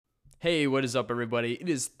Hey, what is up, everybody? It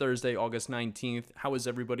is Thursday, August 19th. How is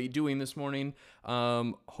everybody doing this morning?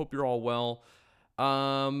 Hope you're all well.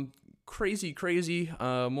 Crazy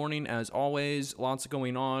morning as always. Lots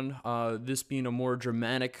going on. This being a more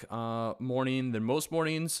dramatic morning than most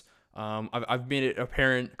mornings. I've made it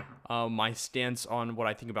apparent my stance on what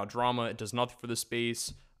I think about drama. It does nothing for the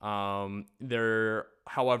space. There,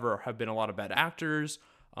 however, have been a lot of bad actors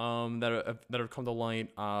that have come to light.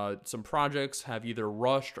 Some projects have either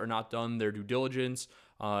rushed or not done their due diligence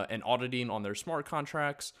and auditing on their smart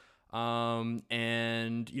contracts. And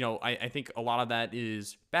I think a lot of that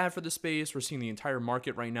is bad for the space. We're seeing the entire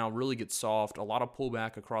market right now really get soft. A lot of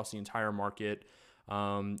pullback across the entire market.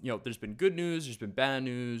 There's been good news, there's been bad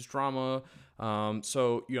news, drama.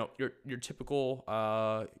 So your typical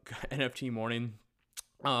NFT morning.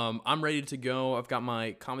 I'm ready to go. I've got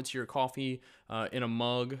my Cometeer coffee in a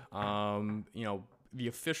mug. The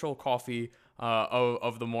official coffee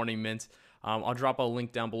of the Morning Mint. I'll drop a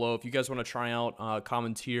link down below if you guys want to try out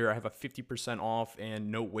Cometeer. I have a 50% off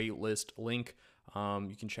and no wait list link.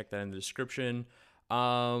 You can check that in the description.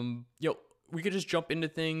 We could just jump into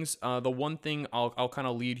things. The one thing I'll kind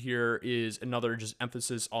of lead here is another just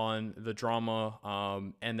emphasis on the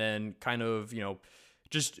drama, and then kind of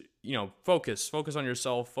just focus on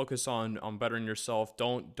yourself, focus on bettering yourself.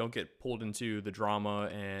 Don't get pulled into the drama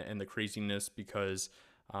and the craziness, because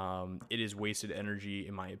it is wasted energy,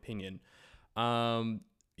 in my opinion.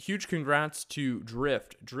 Huge congrats to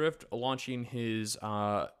Drift launching his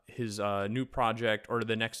new project, or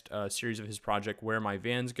the next series of his project, Where My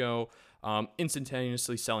Vans Go,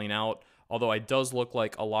 instantaneously selling out. Although it does look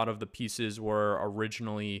like a lot of the pieces were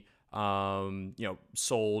originally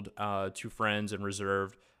sold to friends and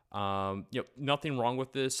reserved. Nothing wrong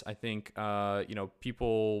with this. I think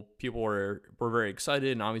people were very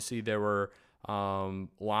excited, and obviously there were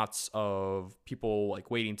lots of people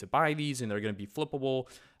like waiting to buy these, and they're going to be flippable.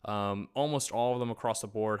 Almost all of them across the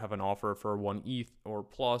board have an offer for 1 ETH or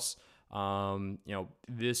plus.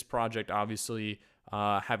 This project obviously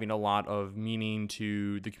having a lot of meaning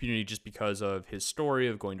to the community just because of his story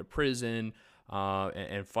of going to prison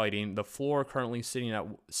and fighting. The floor currently sitting at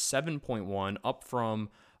 7.1, up from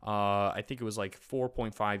I think it was like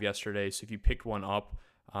 4.5 yesterday. So if you picked one up,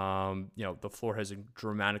 the floor has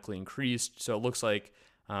dramatically increased. So it looks like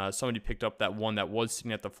somebody picked up that one that was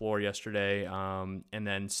sitting at the floor yesterday, and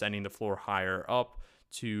then sending the floor higher up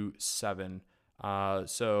to 7.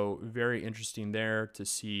 So very interesting there to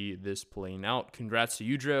see this playing out. Congrats to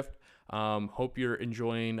you, Drift. Hope you're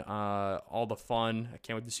enjoying all the fun. I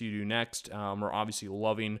can't wait to see you do next. We're obviously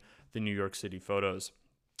loving the New York City photos.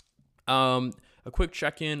 A quick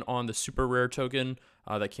check-in on the super rare token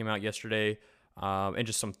that came out yesterday, and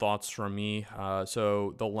just some thoughts from me.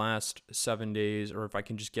 So the last 7 days, or if I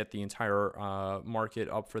can just get the entire market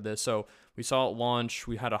up for this. So we saw it launch.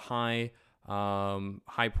 We had a high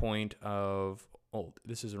point of,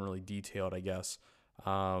 this isn't really detailed, I guess.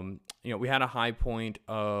 We had a high point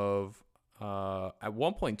of at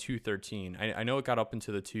 1.213. I know it got up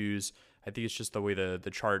into the twos. I think it's just the way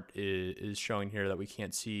the chart is showing here that we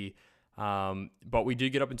can't see. But we did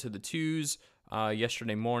get up into the twos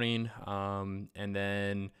yesterday morning, and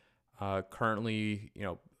then currently,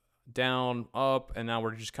 down, up, and now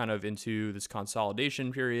we're just kind of into this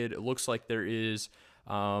consolidation period. It looks like there is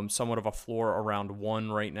somewhat of a floor around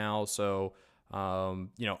 1 right now. So,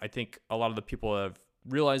 I think a lot of the people have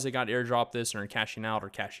realized they got airdropped this and are cashing out.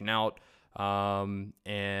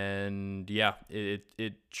 And yeah,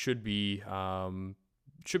 it should be something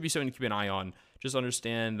to keep an eye on. Just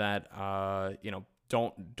understand that, I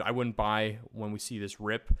wouldn't buy when we see this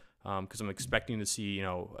rip, because I'm expecting to see,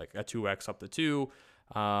 like a 2x up to 2.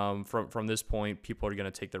 From this point, people are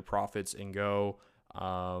going to take their profits and go.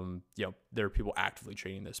 There are people actively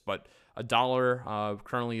trading this, but $1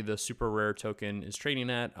 currently the super rare token is trading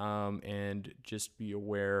at, and just be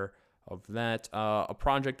aware of that. A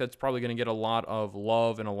project that's probably going to get a lot of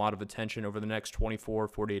love and a lot of attention over the next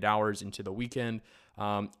 48 hours into the weekend.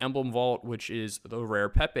 Emblem Vault, which is the rare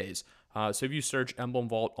Pepes. So if you search Emblem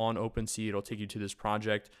Vault on OpenSea, it'll take you to this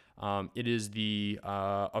project. It is the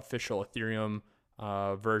official Ethereum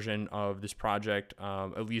version of this project,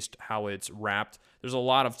 at least how it's wrapped. There's a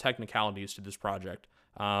lot of technicalities to this project,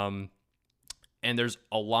 and there's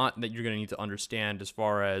a lot that you're going to need to understand as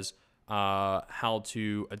far as how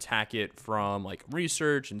to attack it, from like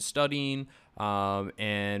research and studying,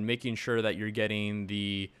 and making sure that you're getting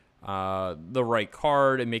the right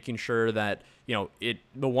card, and making sure that the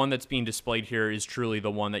one that's being displayed here is truly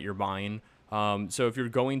the one that you're buying. So if you're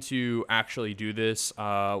going to actually do this,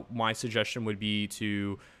 my suggestion would be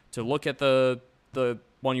to look at the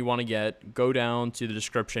one you want to get, go down to the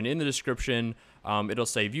description. In the description, it'll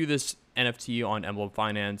say view this NFT on Emblem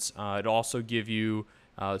Finance. It'll also give you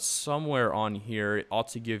somewhere on here, it ought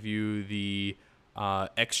to give you the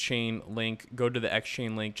X-Chain link. Go to the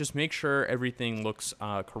X-Chain link. Just make sure everything looks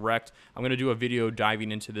correct. I'm going to do a video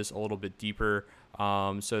diving into this a little bit deeper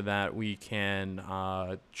so that we can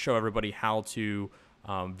show everybody how to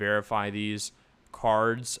verify these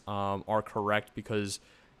cards are correct, because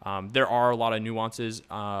there are a lot of nuances.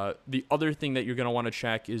 The other thing that you're going to want to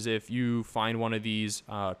check is if you find one of these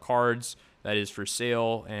cards that is for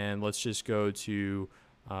sale, and let's just go to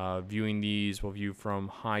viewing these. We'll view from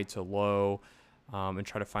high to low and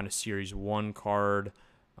try to find a Series 1 card.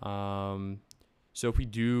 So if we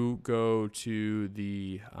do go to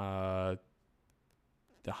the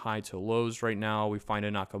high to lows right now, we find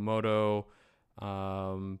a Nakamoto.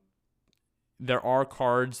 There are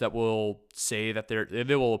cards that will say that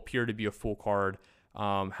they will appear to be a full card.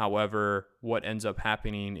 However, what ends up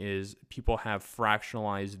happening is people have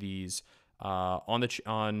fractionalized these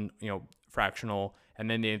on fractional, and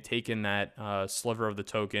then they've taken that sliver of the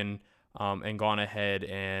token and gone ahead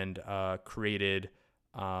and created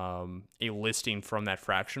a listing from that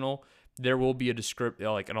fractional. There will be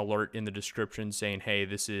an alert in the description saying, hey,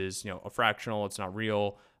 this is a fractional, it's not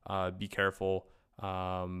real, be careful.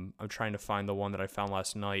 I'm trying to find the one that I found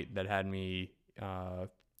last night that had me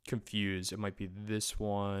confused. It might be this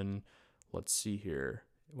one. Let's see here.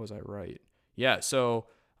 Was I right? Yeah, so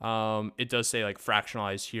it does say like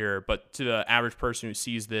fractionalized here, but to the average person who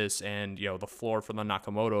sees this and the floor for the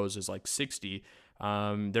Nakamotos is like 60,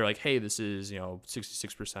 they're like, hey, this is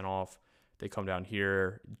 66% off. They come down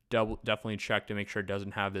here, definitely check to make sure it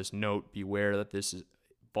doesn't have this note, beware that this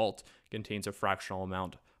vault contains a fractional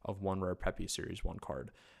amount of one rare Pepe Series 1 card.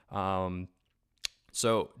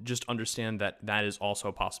 So just understand that is also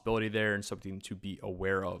a possibility there and something to be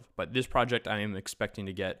aware of. But this project I am expecting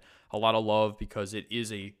to get a lot of love because it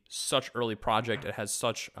is such early project. It has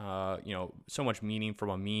such so much meaning from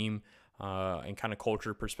a meme and kind of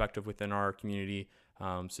culture perspective within our community.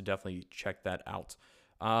 So definitely check that out.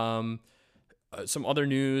 Some other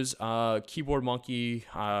news, Keyboard Monkey,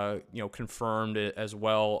 confirmed it as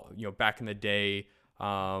well, back in the day.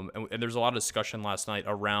 And there's a lot of discussion last night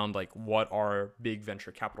around like what are big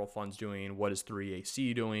venture capital funds doing, what is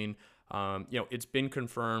 3AC doing. It's been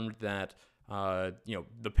confirmed that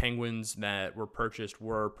the penguins that were purchased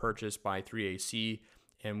by 3AC,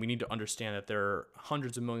 and we need to understand that there are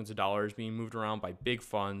hundreds of millions of dollars being moved around by big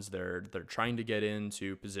funds. They're trying to get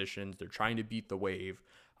into positions. They're trying to beat the wave.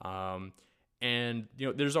 And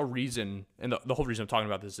there's a reason, and the whole reason I'm talking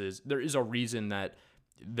about this is there is a reason that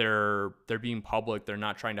they're being public. They're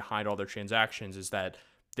not trying to hide all their transactions. Is that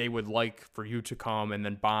they would like for you to come and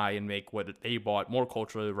then buy and make what they bought more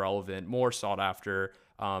culturally relevant, more sought after,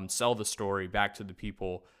 sell the story back to the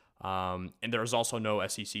people. And there's also no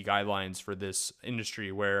SEC guidelines for this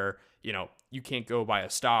industry where you can't go buy a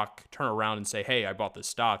stock, turn around and say, hey, I bought this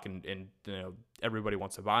stock, and everybody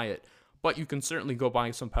wants to buy it. But you can certainly go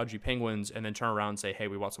buy some Pudgy Penguins and then turn around and say, hey,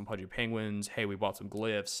 we bought some Pudgy Penguins. Hey, we bought some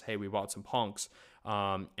Glyphs. Hey, we bought some Punks,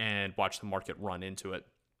 and watch the market run into it.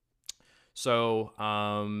 So,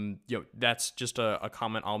 that's just a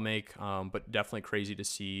comment I'll make, but definitely crazy to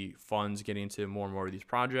see funds getting into more and more of these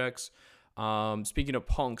projects. Speaking of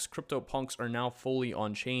punks, CryptoPunks are now fully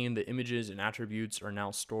on chain. The images and attributes are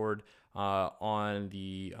now stored on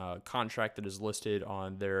the contract that is listed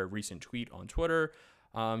on their recent tweet on Twitter.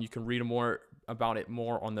 You can read more about it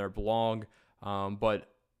on their blog, but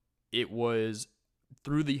it was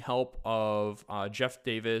through the help of Jeff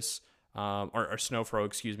Davis, or Snowfro,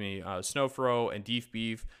 Snowfro and Deef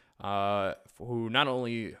Beef, who not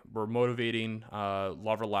only were motivating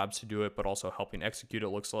Lover Labs to do it, but also helping execute, it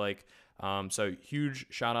looks like. So huge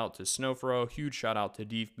shout out to Snowfro, huge shout out to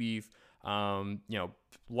Deef Beef.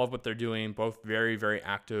 Love what they're doing. Both very, very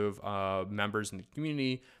active members in the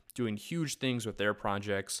community, doing huge things with their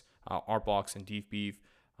projects, Artblocks and Deef Beef,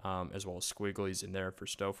 as well as Squigglies in there for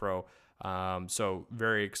Snowfro. So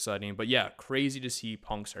very exciting. But yeah, crazy to see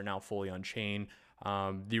punks are now fully on chain.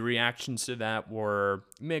 The reactions to that were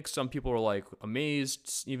mixed. Some people were like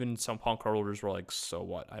amazed. Even some punk holders were like, so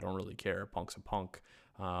what? I don't really care. Punk's a punk.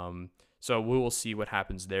 So we will see what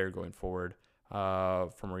happens there going forward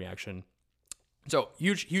from reaction. So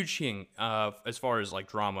huge thing as far as like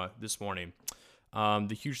drama this morning.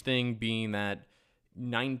 The huge thing being that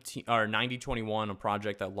 9021, a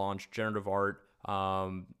project that launched generative art,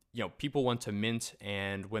 people went to mint,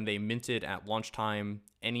 and when they minted at lunchtime,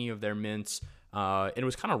 any of their mints, it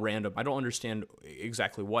was kind of random. I don't understand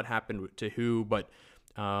exactly what happened to who, but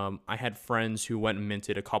I had friends who went and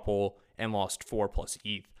minted a couple, and lost 4+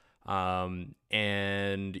 ETH.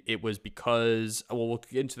 And it was because, well, we'll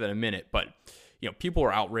get into that in a minute, but people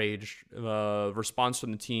were outraged. The response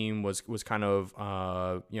from the team was kind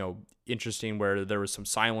of interesting, where there was some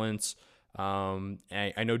silence.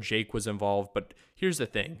 I know Jake was involved, but here's the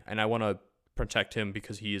thing, and I want to protect him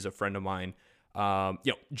because he is a friend of mine.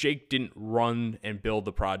 Jake didn't run and build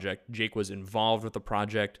the project. Jake was involved with the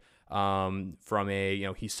project from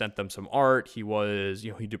he sent them some art. He was,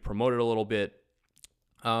 he did promote it a little bit.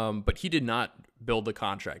 But he did not build the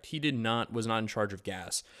contract. Was not in charge of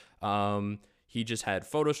gas. He just had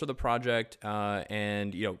photos for the project.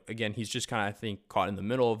 And again, he's just kind of, I think, caught in the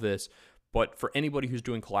middle of this. But for anybody who's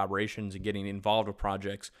doing collaborations and getting involved with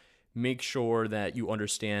projects, make sure that you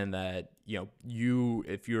understand that,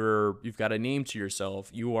 if you've got a name to yourself,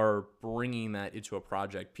 you are bringing that into a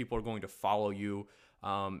project. People are going to follow you.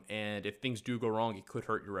 And if things do go wrong, it could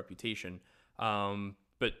hurt your reputation.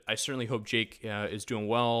 But I certainly hope Jake is doing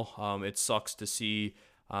well. It sucks to see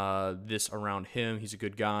this around him. He's a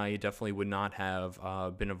good guy. He definitely would not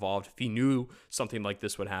have been involved if he knew something like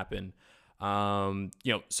this would happen.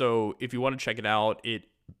 So if you want to check it out,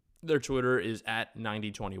 their Twitter is at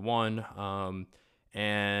 9021.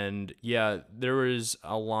 And yeah, there was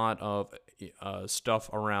a lot of stuff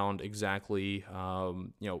around exactly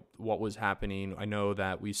what was happening. I know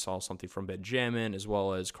that we saw something from Benjamin as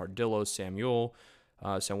well as Cardillo Samuel.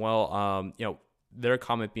 Their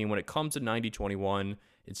comment being, when it comes to 9021,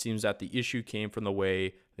 it seems that the issue came from the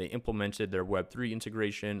way they implemented their Web3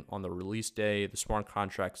 integration on the release day. The smart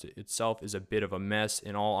contract itself is a bit of a mess,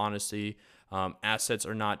 in all honesty. Assets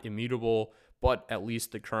are not immutable, but at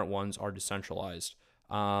least the current ones are decentralized.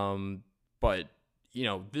 But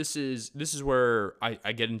this is where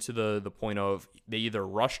I get into the point of they either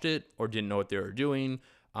rushed it or didn't know what they were doing.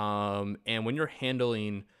 And when you're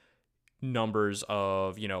handling numbers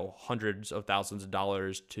of hundreds of thousands of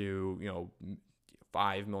dollars to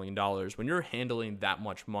 $5 million, when you're handling that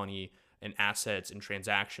much money and assets and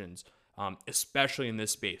transactions, especially in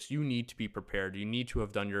this space, you need to be prepared. You need to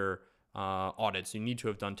have done your audits. You need to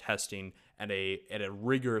have done testing at a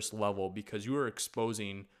rigorous level, because you are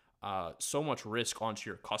exposing so much risk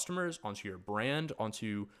onto your customers, onto your brand,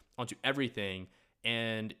 onto everything.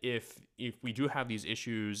 And if we do have these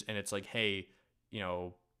issues and it's like, hey,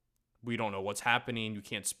 we don't know what's happening, you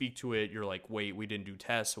can't speak to it, you're like, wait, we didn't do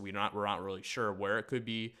tests, so we're not really sure where it could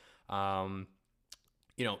be. I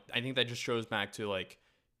think that just shows back to, like,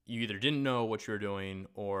 you either didn't know what you were doing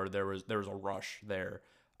or there was a rush there.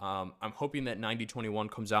 I'm hoping that 9021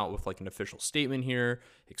 comes out with like an official statement here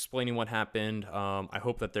explaining what happened. I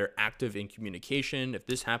hope that they're active in communication. If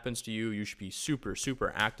this happens to you, you should be super,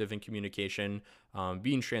 super active in communication,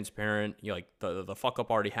 being transparent. Like the fuck up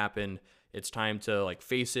already happened. It's time to like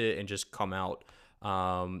face it and just come out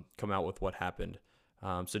with what happened.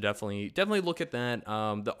 So definitely look at that.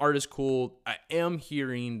 The art is cool. I am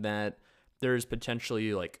hearing that there's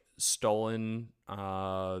potentially like stolen,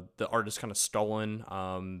 the art is kind of stolen.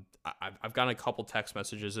 I've gotten a couple text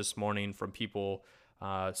messages this morning from people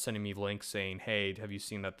sending me links saying, hey, have you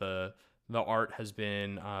seen that the art has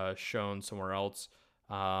been shown somewhere else?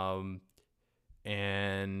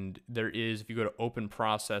 And there is, if you go to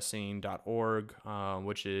openprocessing.org,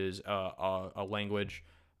 which is a language,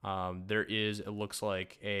 it looks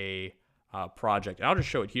like a project. And I'll just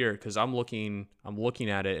show it here because I'm looking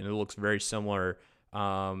at it and it looks very similar.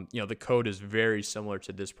 The code is very similar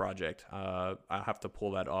to this project. I'll have to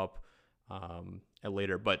pull that up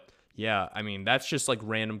later. But yeah, I mean, that's just like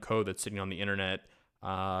random code that's sitting on the internet.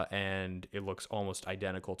 And it looks almost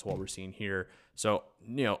identical to what we're seeing here. So,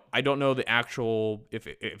 I don't know the actual, if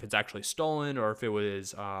it's actually stolen or if it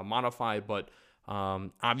was modified, but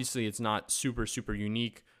obviously it's not super, super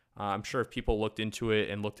unique. I'm sure if people looked into it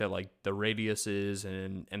and looked at like the radiuses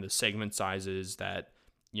and the segment sizes that,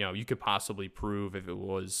 you could possibly prove if it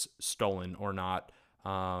was stolen or not.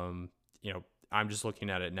 I'm just looking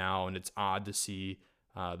at it now and it's odd to see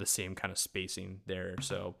the same kind of spacing there.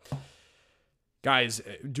 So, guys,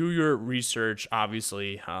 do your research,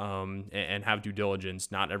 obviously, and have due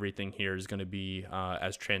diligence. Not everything here is going to be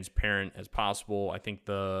as transparent as possible. I think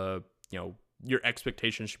your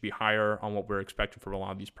expectations should be higher on what we're expecting from a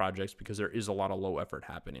lot of these projects because there is a lot of low effort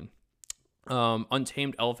happening.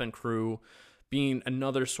 Untamed Elephant Crew being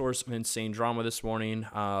another source of insane drama this morning.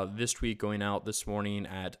 This tweet going out this morning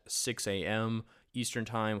at 6 a.m. Eastern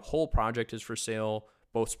Time. Whole project is for sale.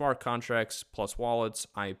 Both smart contracts plus wallets,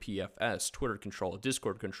 IPFS, Twitter control,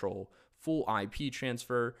 Discord control, full IP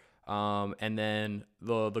transfer. And then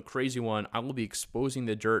the crazy one, I will be exposing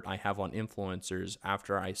the dirt I have on influencers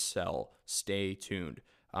after I sell. Stay tuned.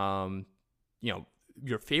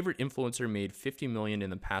 your favorite influencer made 50 million in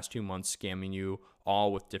the past 2 months scamming you,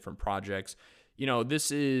 all with different projects.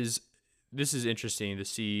 This is interesting to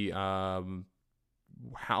see how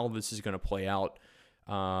this is going to play out.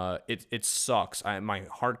 It sucks. My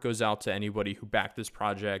heart goes out to anybody who backed this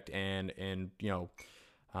project and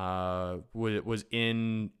was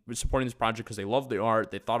supporting this project because they loved the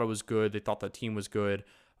art, they thought it was good, they thought the team was good.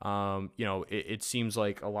 It seems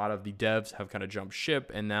like a lot of the devs have kind of jumped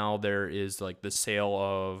ship, and now there is like the sale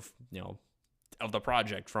of the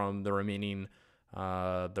project from the remaining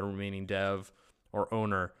dev or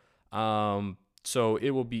owner. So it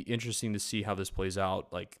will be interesting to see how this plays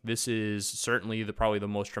out. Like, this is certainly probably the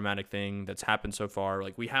most dramatic thing that's happened so far.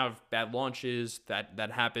 Like, we have bad launches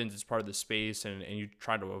that happens. It's part of the space, and you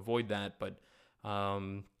try to avoid that. But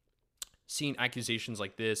seeing accusations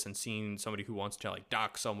like this and seeing somebody who wants to like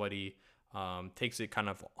dock somebody takes it kind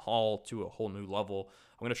of all to a whole new level.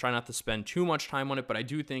 I'm gonna try not to spend too much time on it, but I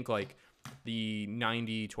do think like the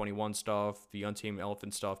 90-21 stuff, the Untamed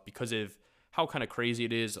Elephant stuff, because of how kind of crazy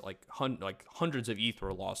it is, like hundreds of ETH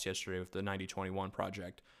were lost yesterday with the 90-21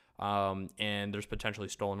 project, and there's potentially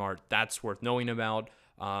stolen art. That's worth knowing about.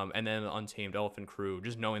 And then the Untamed Elephant crew,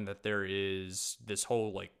 just knowing that there is this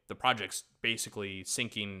whole, like, the project's basically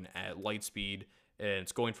sinking at light speed and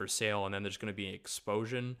it's going for sale, and then there's going to be an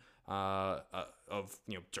explosion of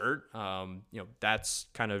dirt. That's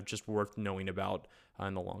kind of just worth knowing about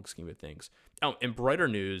in the long scheme of things. Oh, in brighter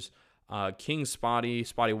news, King Spotty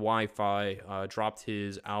Wi-Fi dropped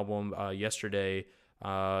his album yesterday.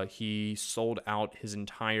 He sold out his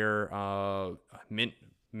entire mint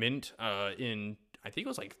in, I think it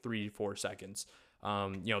was like 3-4 seconds.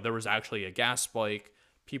 There was actually a gas spike.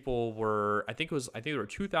 People were, I think there were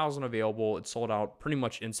 2,000 available. It sold out pretty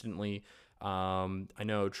much instantly. I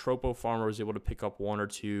know Tropo Farmer was able to pick up one or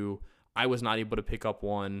two. I was not able to pick up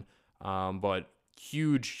one, but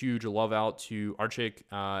huge love out to Archik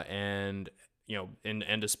and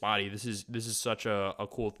to Spotty. This is such a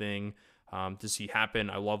cool thing to see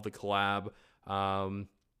happen. I love the collab.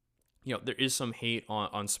 There is some hate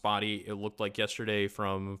on Spotty. It looked like yesterday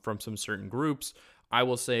from some certain groups. I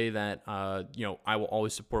will say that I will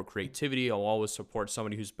always support creativity. I'll always support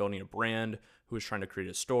somebody who's building a brand, who is trying to create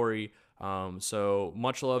a story. So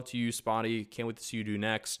much love to you, Spotty. Can't wait to see you do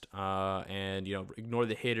next. And ignore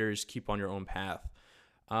the haters. Keep on your own path.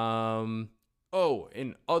 In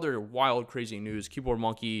other wild, crazy news, Keyboard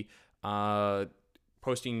Monkey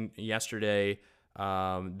posting yesterday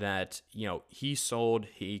that he sold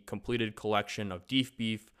a completed collection of Deef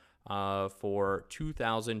Beef for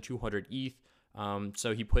 2,200 ETH.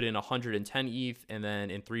 So he put in 110 ETH, and then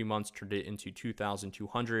in 3 months turned it into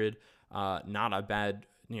 2,200. Not a bad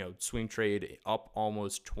swing trade, up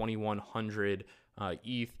almost 2,100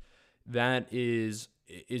 ETH. That is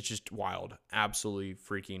just wild, absolutely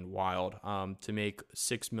freaking wild. To make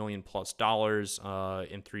 $6 million plus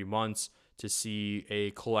in 3 months, to see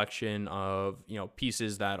a collection of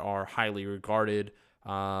pieces that are highly regarded,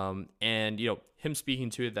 and him speaking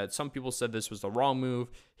to it, that some people said this was the wrong move.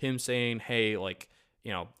 Him saying, hey,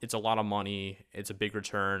 it's a lot of money, it's a big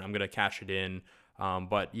return, I'm gonna cash it in.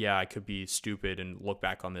 But yeah, I could be stupid and look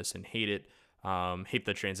back on this and hate it. Hate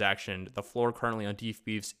the transaction. The floor currently on Deef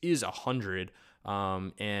Beefs is 100.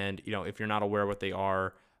 And if you're not aware what they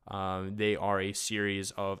are a series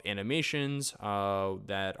of animations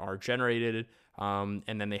that are generated, and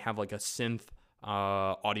then they have like a synth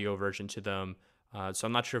audio version to them. So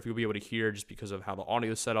I'm not sure if you'll be able to hear just because of how the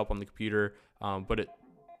audio is set up on the computer,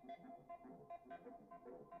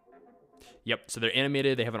 so they're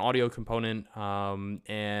animated, they have an audio component,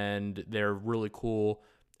 and they're really cool.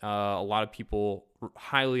 A lot of people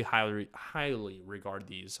highly regard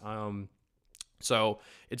these. So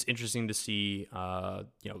it's interesting to see,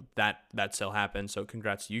 that sale happen. So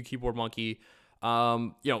congrats to you, Keyboard Monkey.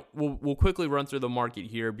 We'll quickly run through the market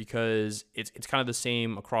here because it's kind of the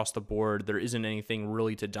same across the board. There isn't anything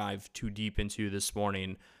really to dive too deep into this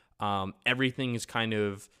morning. Everything is kind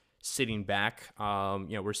of sitting back.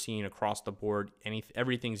 We're seeing across the board,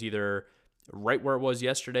 everything's either right where it was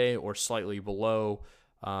yesterday or slightly below.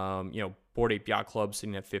 Bored Ape Yacht Club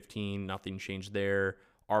sitting at 15, nothing changed there.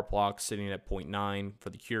 Art Block sitting at 0.9 for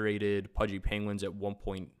the curated. Pudgy Penguins at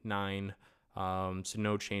 1.9, so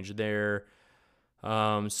no change there.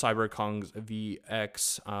 Cyberkongs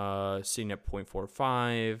VX sitting at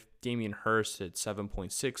 0.45. Damien Hirst at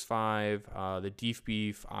 7.65. The Deef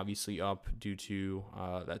Beef obviously up due to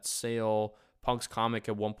that sale. Punk's Comic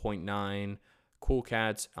at 1.9. Cool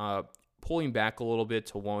Cats pulling back a little bit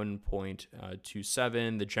to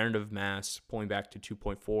 1.27. The Generative Mass pulling back to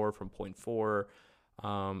 2.4 from 0.4.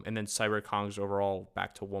 And then CyberKongz overall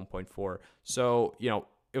back to 1.4. So,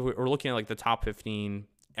 if we're looking at like the top 15,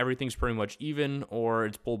 everything's pretty much even, or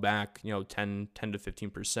it's pulled back, 10 to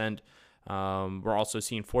 15%. We're also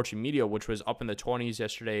seeing Fortune Media, which was up in the 20s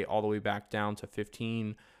yesterday, all the way back down to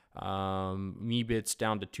 15. Meebits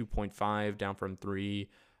down to 2.5, down from 3.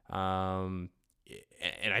 And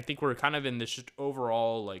I think we're kind of in this just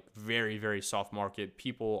overall like very, very soft market.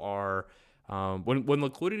 People are when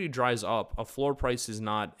liquidity dries up, a floor price is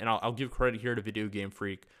not, and I'll give credit here to Video Game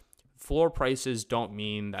Freak. Floor prices don't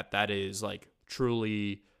mean that is like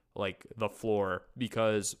truly like the floor,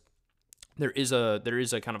 because there is a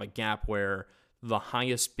kind of a gap where the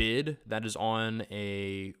highest bid that is on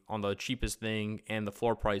the cheapest thing and the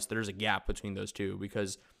floor price, there's a gap between those two,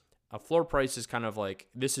 because a floor price is kind of like,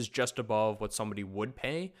 this is just above what somebody would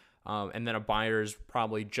pay. And then a buyer's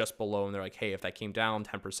probably just below, and they're like, hey, if that came down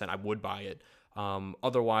 10%, I would buy it.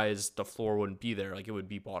 Otherwise, the floor wouldn't be there. Like, it would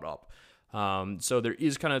be bought up. So there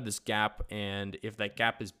is kind of this gap. And if that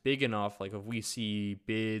gap is big enough, like if we see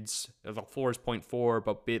bids, if the floor is 0.4,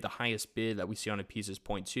 but the highest bid that we see on a piece is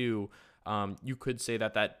 0.2, you could say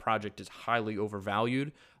that project is highly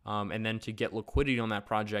overvalued. And then to get liquidity on that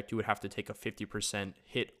project, you would have to take a 50%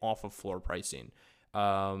 hit off of floor pricing.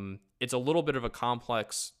 It's a little bit of a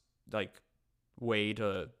complex like way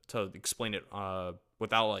to explain it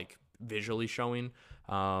without like visually showing.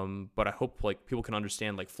 But I hope like people can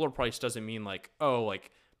understand, like floor price doesn't mean like, oh,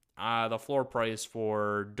 like the floor price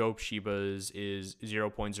for dope Shibas is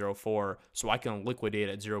 0.04, so I can liquidate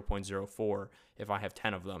at 0.04 if I have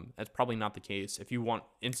 10 of them. That's probably not the case. If you want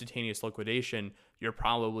instantaneous liquidation, you're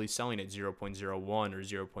probably selling at 0.01 or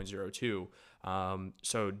 0.02.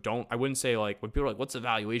 So I wouldn't say like, when people are like, what's the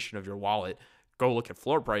valuation of your wallet? Go look at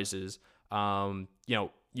floor prices.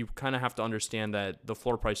 You kind of have to understand that the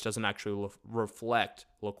floor price doesn't actually reflect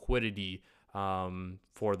liquidity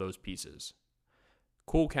for those pieces.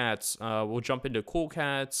 Cool Cats, we'll jump into Cool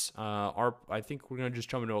Cats. I think we're going to just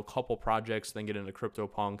jump into a couple projects, then get into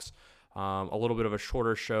CryptoPunks. A little bit of a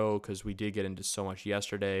shorter show because we did get into so much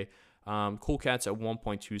yesterday. Cool Cats at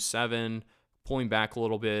 1.27, pulling back a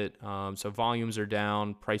little bit. So volumes are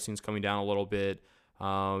down, pricing's coming down a little bit.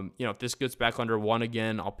 If this gets back under 1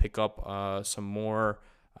 again, I'll pick up some more.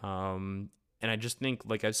 And I just think,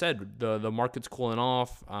 like I said, the market's cooling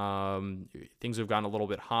off. Things have gotten a little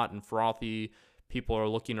bit hot and frothy. People are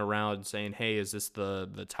looking around and saying, hey, is this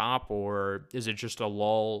the top, or is it just a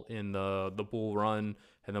lull in the bull run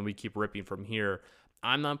and then we keep ripping from here?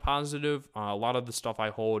 I'm not positive. A lot of the stuff I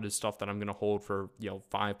hold is stuff that I'm going to hold for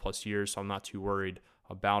 5+ years, so I'm not too worried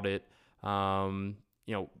about it. The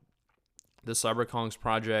CyberKongz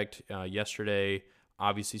project yesterday,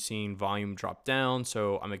 obviously seeing volume drop down,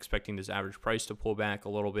 so I'm expecting this average price to pull back a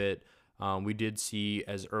little bit. We did see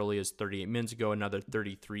as early as 38 minutes ago another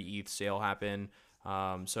 33 ETH sale happen.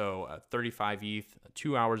 So 35 ETH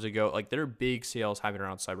 2 hours ago. Like, there are big sales happening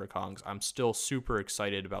around CyberKongz. I'm still super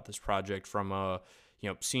excited about this project from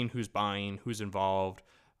seeing who's buying, who's involved,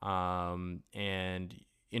 and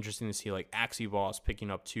interesting to see like AxiBoss picking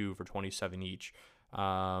up 2 for 27 each.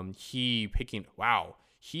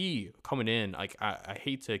 He coming in. Like, I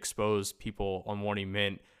hate to expose people on Morning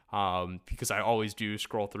Mint, because I always do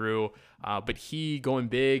scroll through, but he going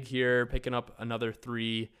big here, picking up another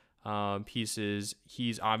 3 pieces.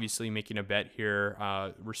 He's obviously making a bet here.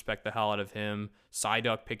 Respect the hell out of him.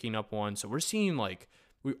 Psyduck picking up 1. So we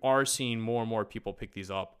are seeing more and more people pick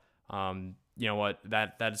these up. You know what?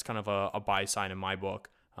 That is kind of a buy sign in my book,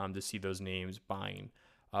 to see those names buying.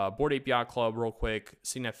 Bored Ape Yacht Club, real quick,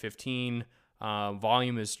 sitting at 15.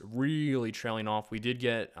 Volume is really trailing off. We did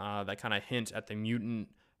get that kind of hint at the Mutant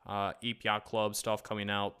Ape Yacht Club stuff coming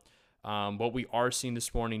out. What we are seeing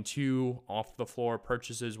this morning, 2 off the floor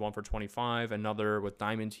purchases, 1 for 25, another with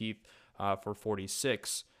Diamond Teeth for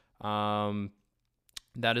 46.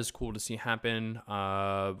 That is cool to see happen.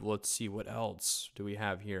 Let's see, what else do we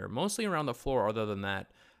have here? Mostly around the floor other than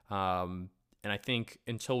that. And I think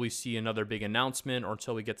until we see another big announcement or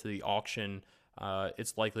until we get to the auction,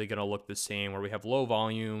 it's likely going to look the same, where we have low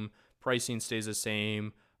volume, pricing stays the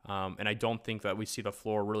same, and I don't think that we see the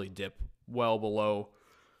floor really dip well below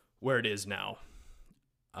where it is now.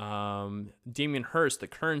 Damien Hirst, the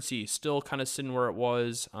currency, still kind of sitting where it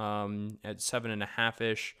was, at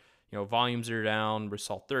 7.5-ish. Volumes are down. We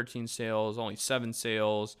saw 13 sales, only 7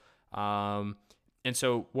 sales. And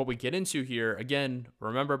so what we get into here, again,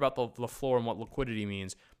 remember about the floor and what liquidity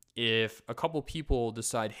means. If a couple people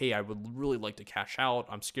decide, hey, I would really like to cash out,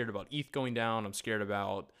 I'm scared about ETH going down, I'm scared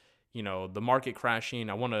about the market crashing,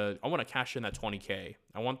 I want to cash in that 20K.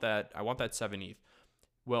 I want that 7 ETH.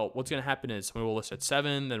 Well, what's going to happen is we will list at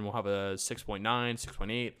 7, then we'll have a 6.9,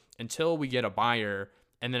 6.8 until we get a buyer.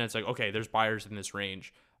 And then it's like, okay, there's buyers in this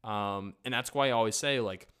range. And that's why I always say,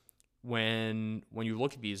 like, when you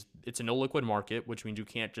look at these, it's an illiquid market, which means you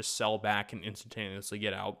can't just sell back and instantaneously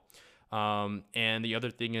get out. And the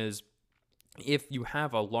other thing is, if you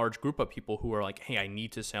have a large group of people who are like, hey, I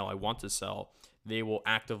need to sell, I want to sell, they will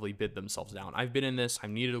actively bid themselves down. I've been in this. I've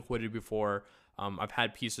needed liquidity before. I've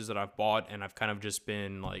had pieces that I've bought, and I've kind of just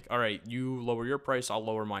been like, all right, you lower your price, I'll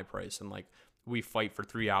lower my price. And like, we fight for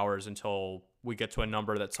 3 hours until we get to a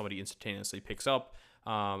number that somebody instantaneously picks up,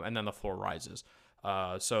 and then the floor rises.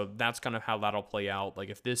 So that's kind of how that'll play out. Like,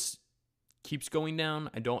 if this keeps going down,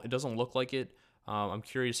 it doesn't look like it. I'm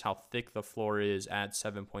curious how thick the floor is at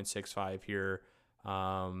 7.65 here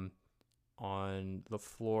on the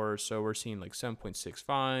floor. So we're seeing like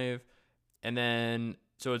 7.65, and then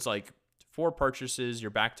so it's like 4 purchases, you're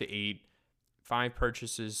back to 8. 5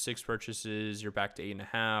 purchases, 6 purchases, you're back to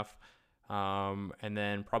 8.5. And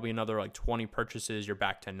then probably another like 20 purchases, you're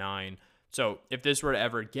back to 9. So if this were to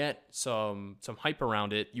ever get some hype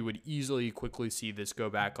around it, you would easily quickly see this go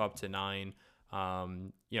back up to 9.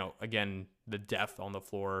 Again, the depth on the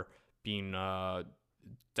floor being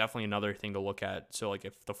definitely another thing to look at. So like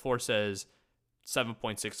if the floor says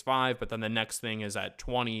 7.65, but then the next thing is at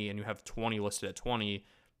 20 and you have 20 listed at 20,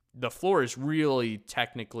 the floor is really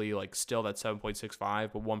technically like still at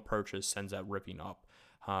 7.65, but one purchase sends that ripping up.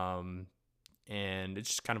 And it's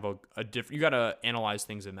just kind of a different, you got to analyze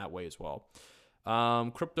things in that way as well.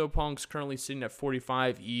 CryptoPunks currently sitting at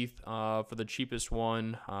 45 ETH for the cheapest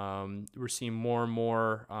one. We're seeing more and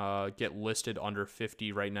more get listed under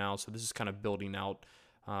 50 right now. So this is kind of building out.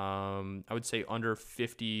 I would say under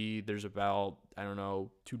 50, there's about, 2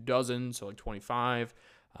 dozen, so like 25.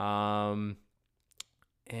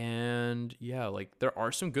 And yeah, like there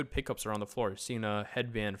are some good pickups around the floor. Seeing a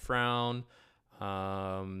headband frown,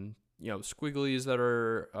 squigglies that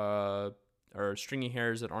are stringy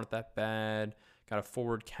hairs that aren't that bad. Got a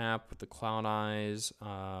forward cap with the clown eyes.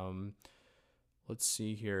 Let's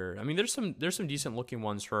see here. I mean, there's some decent looking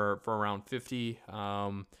ones for around 50.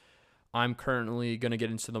 I'm currently gonna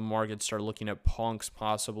get into the market, start looking at punks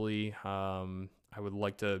possibly. I would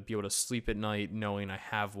like to be able to sleep at night knowing I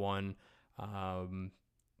have one.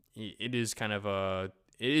 It is kind of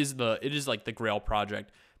it is like the Grail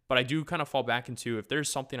project, but I do kind of fall back into, if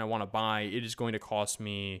there's something I want to buy, it is going to cost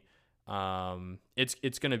me.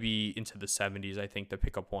 It's going to be into the 70s, I think, to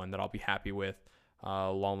pick up one that I'll be happy with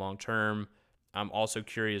long term. I'm also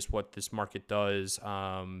curious what this market does,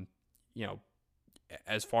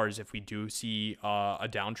 as far as if we do see a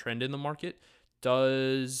downtrend in the market.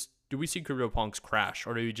 Do we see CryptoPunks crash,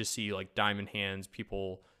 or do we just see like diamond hands,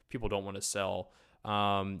 people don't want to sell?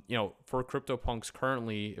 For CryptoPunks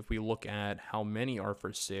currently, if we look at how many are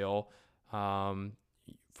for sale right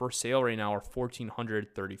now are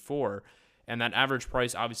 1,434, and that average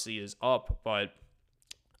price obviously is up, but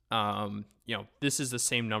this is the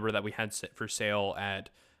same number that we had set for sale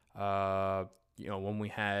at when we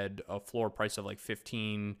had a floor price of like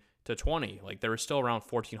 15 to 20. Like, they were still around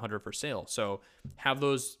 1,400 for sale. So have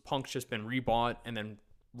those punks just been rebought and then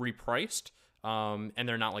repriced? And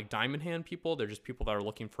they're not like diamond hand people, they're just people that are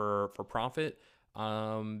looking for profit,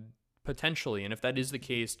 potentially. And if that is the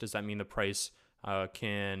case, does that mean the price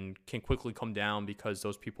can quickly come down because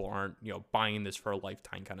those people aren't buying this for a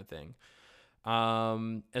lifetime kind of thing?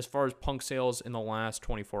 As far as punk sales in the last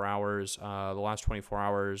 24 hours,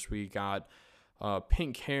 we got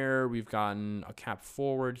pink hair, we've gotten a cap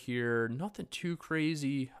forward here, nothing too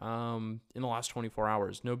crazy in the last 24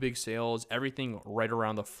 hours, no big sales, everything right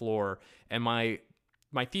around the floor. And my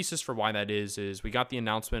thesis for why that is we got the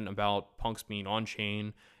announcement about punks being on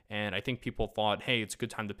chain, and I think people thought, hey, it's a good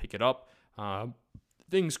time to pick it up,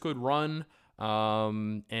 things could run,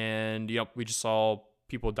 and we just saw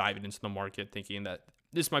people diving into the market thinking that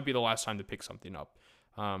this might be the last time to pick something up.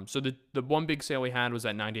 So the one big sale we had was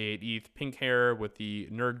at 98 ETH, pink hair with the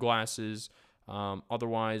nerd glasses.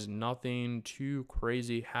 Otherwise, nothing too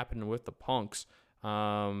crazy happened with the punks.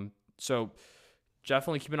 So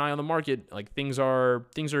definitely keep an eye on the market. Like, things are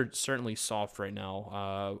certainly soft right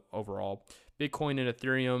now. Overall, Bitcoin and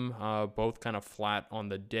Ethereum both kind of flat on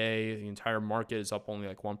the day. The entire market is up only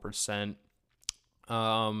like 1%.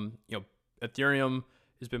 Ethereum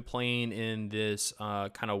has been playing in this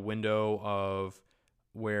kind of window of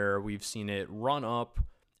where we've seen it run up,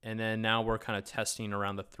 and then now we're kind of testing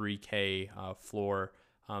around the 3K floor.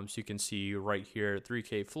 So you can see right here,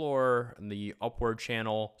 3K floor, and the upward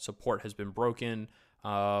channel support has been broken.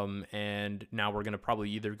 And now we're going to probably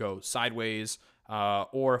either go sideways,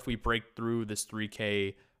 or if we break through this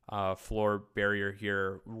 3K floor barrier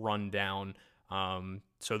here run down.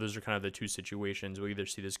 So those are kind of the two situations. We'll either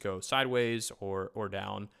see this go sideways or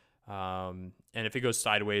down. And if it goes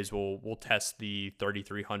sideways, we'll test the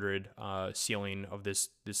 3,300 ceiling of this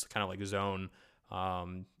kind of like zone,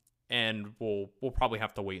 and we'll probably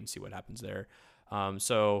have to wait and see what happens there.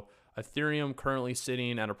 So Ethereum currently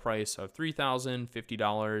sitting at a price of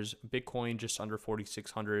 $3,050. Bitcoin just under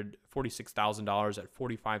 $46,000 at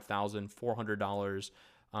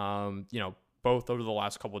 $45,400. Both over the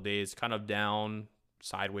last couple of days, kind of down,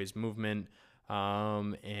 sideways movement.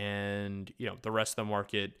 And the rest of the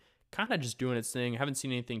market kind of just doing its thing. I haven't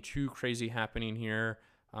seen anything too crazy happening here.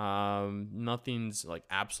 Nothing's like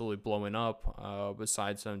absolutely blowing up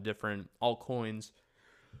besides some different altcoins,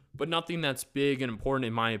 but nothing that's big and important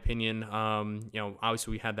in my opinion.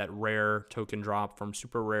 Obviously we had that rare token drop from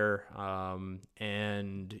Super Rare,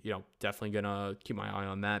 and definitely gonna keep my eye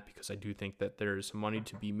on that because I do think that there's money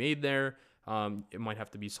to be made there. It might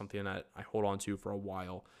have to be something that I hold on to for a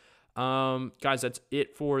while. Guys, that's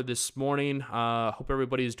it for this morning. Hope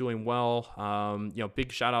everybody is doing well.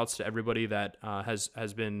 Big shout outs to everybody that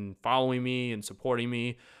has been following me and supporting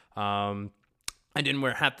me. I didn't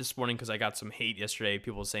wear a hat this morning because I got some hate yesterday.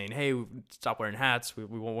 People saying, "Hey, stop wearing hats. We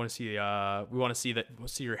want to see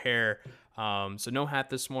see your hair." So no hat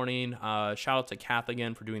this morning. Shout out to Kath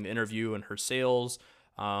again for doing the interview and her sales.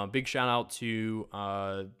 Big shout out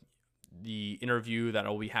to the interview that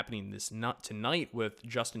will be happening tonight with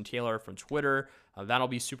Justin Taylor from Twitter. That'll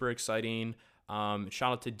be super exciting.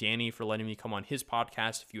 Shout out to Danny for letting me come on his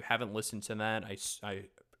podcast. If you haven't listened to that, I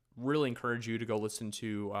really encourage you to go listen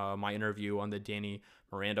to my interview on the Danny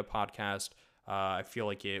Miranda podcast. I feel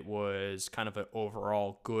like it was kind of an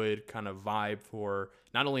overall good kind of vibe for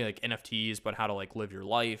not only like NFTs, but how to like live your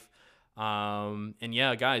life. And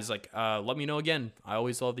yeah, guys, let me know again. I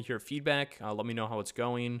always love to hear feedback. Let me know how it's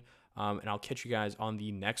going. And I'll catch you guys on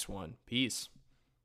the next one. Peace.